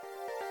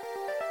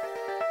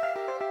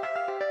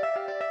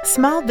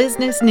Small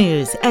business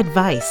news,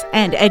 advice,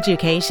 and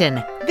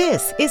education.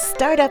 This is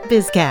Startup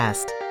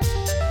Bizcast.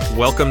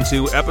 Welcome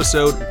to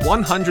episode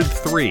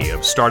 103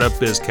 of Startup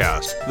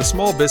Bizcast, the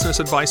small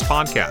business advice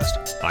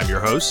podcast. I'm your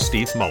host,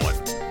 Steve Mullen.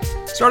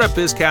 Startup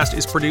Bizcast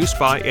is produced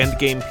by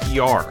Endgame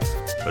PR,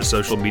 a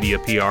social media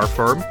PR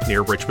firm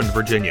near Richmond,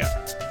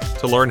 Virginia.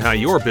 To learn how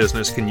your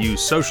business can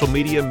use social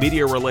media,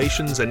 media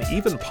relations, and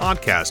even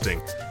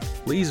podcasting,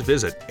 please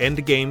visit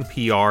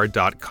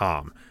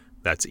endgamepr.com.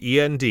 That's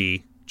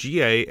ENDGAMEPR.com.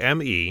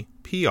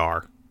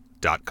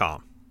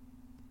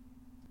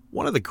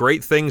 One of the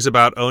great things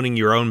about owning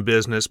your own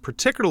business,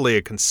 particularly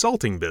a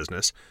consulting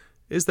business,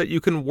 is that you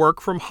can work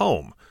from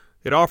home.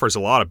 It offers a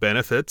lot of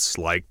benefits,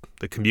 like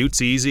the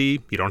commute's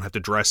easy, you don't have to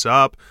dress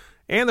up,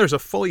 and there's a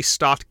fully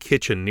stocked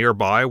kitchen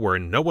nearby where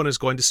no one is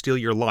going to steal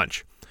your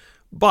lunch.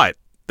 But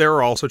there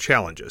are also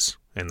challenges,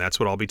 and that's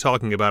what I'll be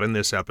talking about in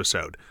this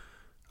episode.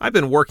 I've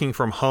been working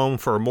from home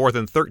for more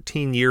than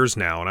 13 years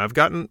now, and I've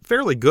gotten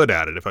fairly good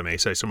at it, if I may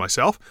say so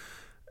myself.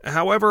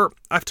 However,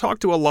 I've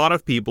talked to a lot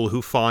of people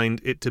who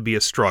find it to be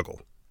a struggle.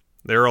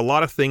 There are a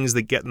lot of things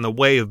that get in the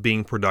way of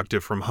being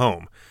productive from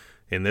home.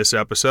 In this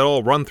episode,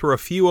 I'll run through a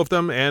few of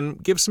them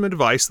and give some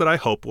advice that I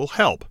hope will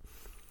help.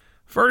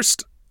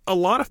 First, a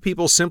lot of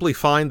people simply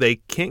find they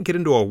can't get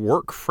into a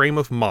work frame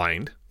of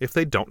mind if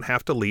they don't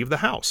have to leave the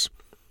house.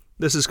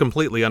 This is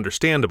completely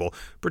understandable,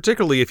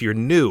 particularly if you're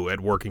new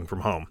at working from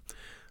home.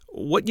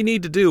 What you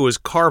need to do is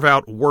carve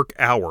out work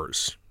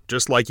hours,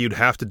 just like you'd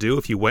have to do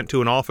if you went to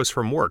an office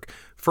from work.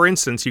 For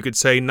instance, you could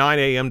say 9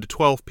 a.m. to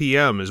 12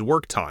 p.m. is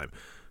work time.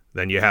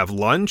 Then you have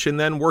lunch and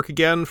then work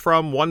again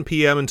from 1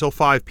 p.m. until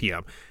 5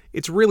 p.m.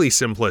 It's really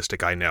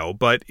simplistic, I know,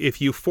 but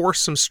if you force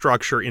some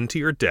structure into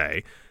your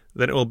day,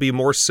 then it will be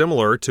more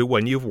similar to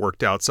when you've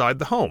worked outside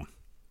the home.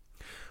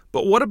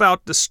 But what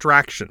about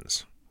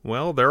distractions?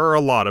 Well, there are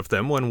a lot of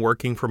them when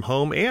working from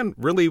home and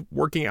really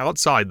working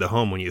outside the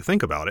home when you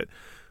think about it.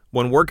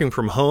 When working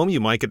from home,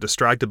 you might get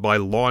distracted by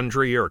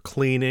laundry or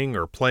cleaning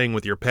or playing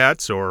with your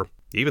pets or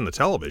even the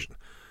television.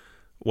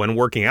 When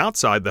working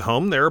outside the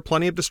home, there are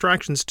plenty of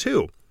distractions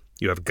too.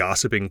 You have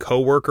gossiping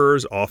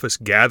coworkers, office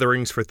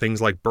gatherings for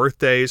things like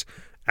birthdays,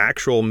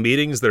 actual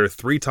meetings that are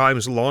 3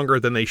 times longer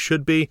than they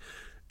should be,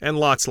 and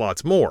lots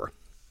more.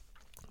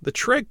 The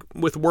trick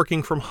with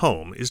working from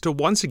home is to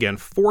once again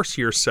force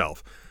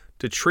yourself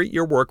to treat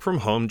your work from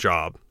home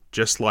job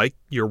just like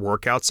your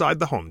work outside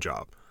the home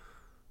job.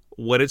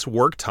 When it's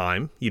work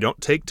time, you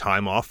don't take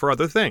time off for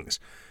other things.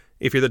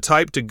 If you're the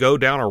type to go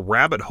down a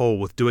rabbit hole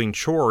with doing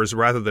chores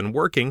rather than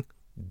working,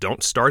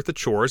 don't start the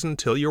chores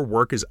until your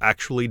work is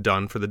actually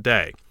done for the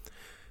day.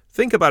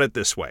 Think about it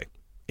this way.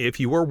 If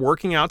you were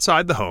working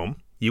outside the home,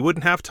 you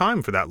wouldn't have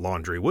time for that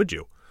laundry, would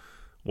you?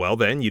 Well,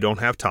 then you don't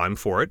have time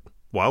for it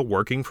while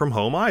working from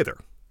home either.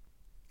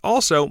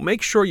 Also,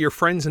 make sure your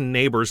friends and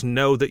neighbors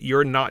know that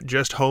you're not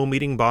just home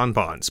eating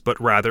bonbons, but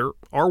rather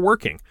are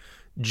working.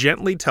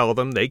 Gently tell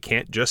them they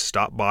can't just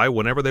stop by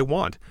whenever they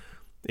want.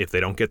 If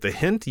they don't get the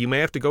hint, you may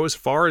have to go as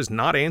far as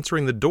not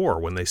answering the door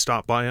when they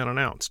stop by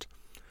unannounced.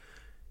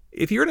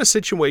 If you're in a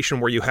situation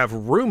where you have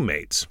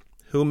roommates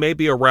who may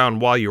be around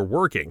while you're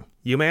working,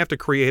 you may have to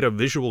create a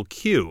visual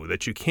cue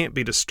that you can't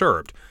be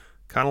disturbed,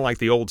 kind of like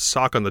the old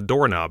sock on the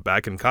doorknob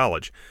back in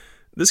college.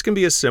 This can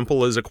be as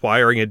simple as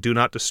acquiring a do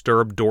not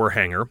disturb door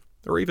hanger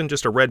or even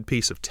just a red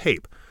piece of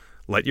tape.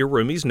 Let your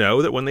roomies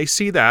know that when they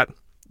see that,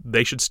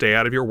 they should stay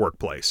out of your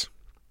workplace.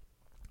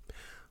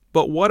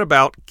 But what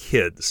about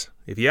kids?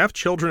 If you have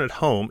children at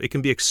home, it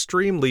can be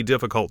extremely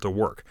difficult to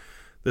work.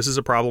 This is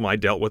a problem I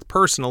dealt with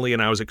personally,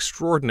 and I was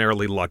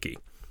extraordinarily lucky.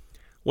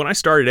 When I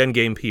started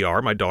Endgame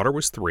PR, my daughter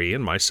was 3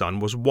 and my son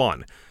was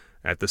 1.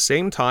 At the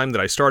same time that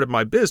I started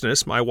my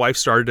business, my wife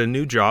started a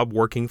new job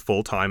working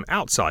full-time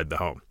outside the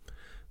home.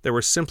 There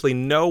was simply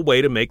no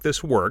way to make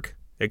this work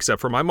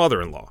except for my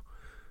mother-in-law.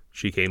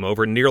 She came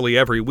over nearly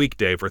every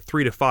weekday for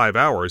 3 to 5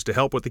 hours to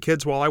help with the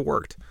kids while I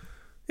worked.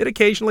 It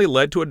occasionally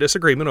led to a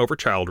disagreement over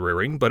child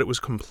rearing, but it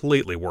was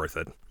completely worth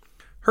it.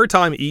 Her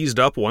time eased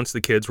up once the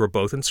kids were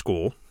both in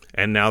school,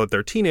 and now that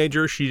they're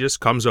teenagers, she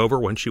just comes over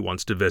when she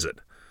wants to visit.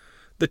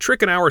 The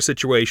trick in our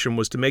situation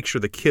was to make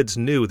sure the kids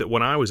knew that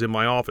when I was in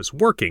my office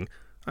working,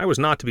 I was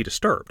not to be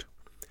disturbed.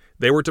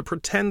 They were to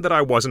pretend that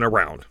I wasn't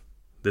around.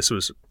 This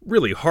was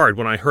really hard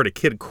when I heard a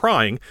kid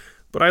crying,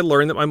 but I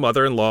learned that my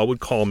mother-in-law would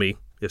call me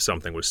if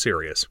something was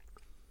serious.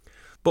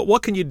 But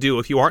what can you do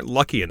if you aren't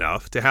lucky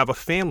enough to have a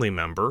family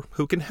member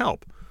who can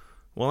help?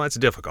 Well, that's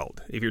difficult.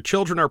 If your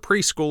children are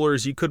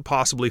preschoolers, you could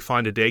possibly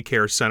find a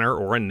daycare center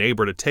or a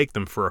neighbor to take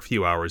them for a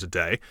few hours a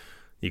day.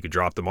 You could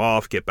drop them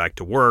off, get back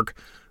to work,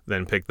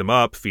 then pick them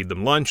up, feed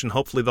them lunch, and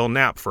hopefully they'll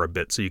nap for a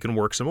bit so you can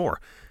work some more.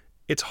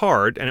 It's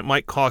hard, and it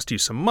might cost you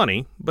some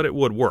money, but it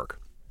would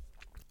work.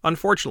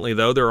 Unfortunately,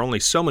 though, there are only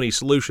so many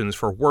solutions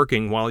for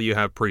working while you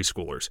have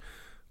preschoolers.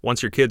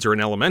 Once your kids are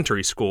in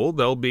elementary school,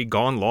 they'll be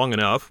gone long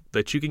enough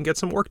that you can get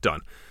some work done.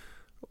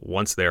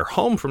 Once they're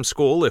home from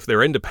school, if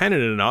they're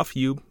independent enough,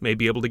 you may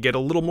be able to get a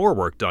little more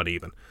work done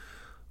even.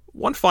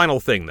 One final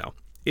thing, though.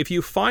 If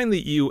you find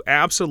that you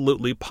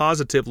absolutely,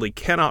 positively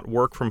cannot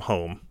work from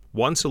home,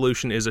 One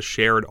solution is a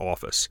shared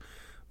office.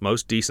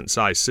 Most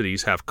decent-sized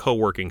cities have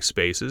co-working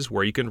spaces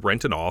where you can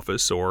rent an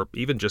office or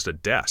even just a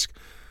desk.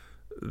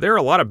 There are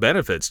a lot of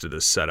benefits to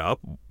this setup.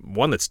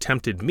 One that's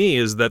tempted me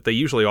is that they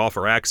usually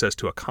offer access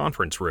to a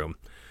conference room.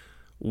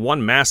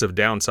 One massive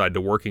downside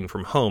to working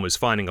from home is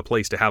finding a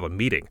place to have a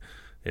meeting.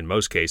 In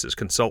most cases,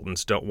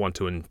 consultants don't want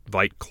to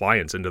invite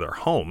clients into their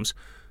homes,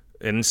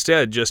 and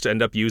instead just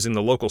end up using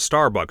the local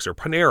Starbucks or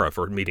Panera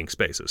for meeting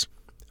spaces.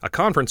 A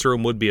conference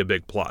room would be a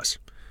big plus.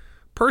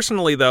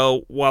 Personally,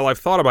 though, while I've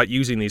thought about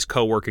using these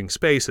co-working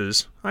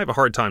spaces, I have a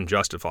hard time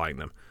justifying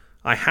them.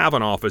 I have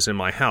an office in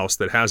my house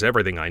that has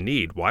everything I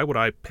need. Why would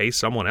I pay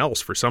someone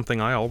else for something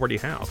I already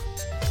have?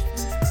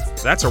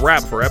 That's a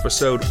wrap for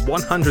episode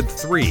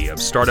 103 of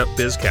Startup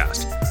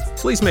Bizcast.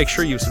 Please make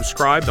sure you've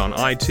subscribed on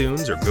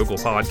iTunes or Google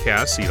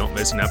Podcasts so you don't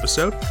miss an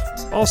episode.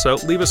 Also,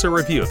 leave us a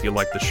review if you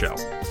like the show.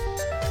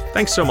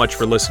 Thanks so much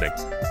for listening.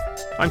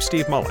 I'm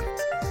Steve Mullen.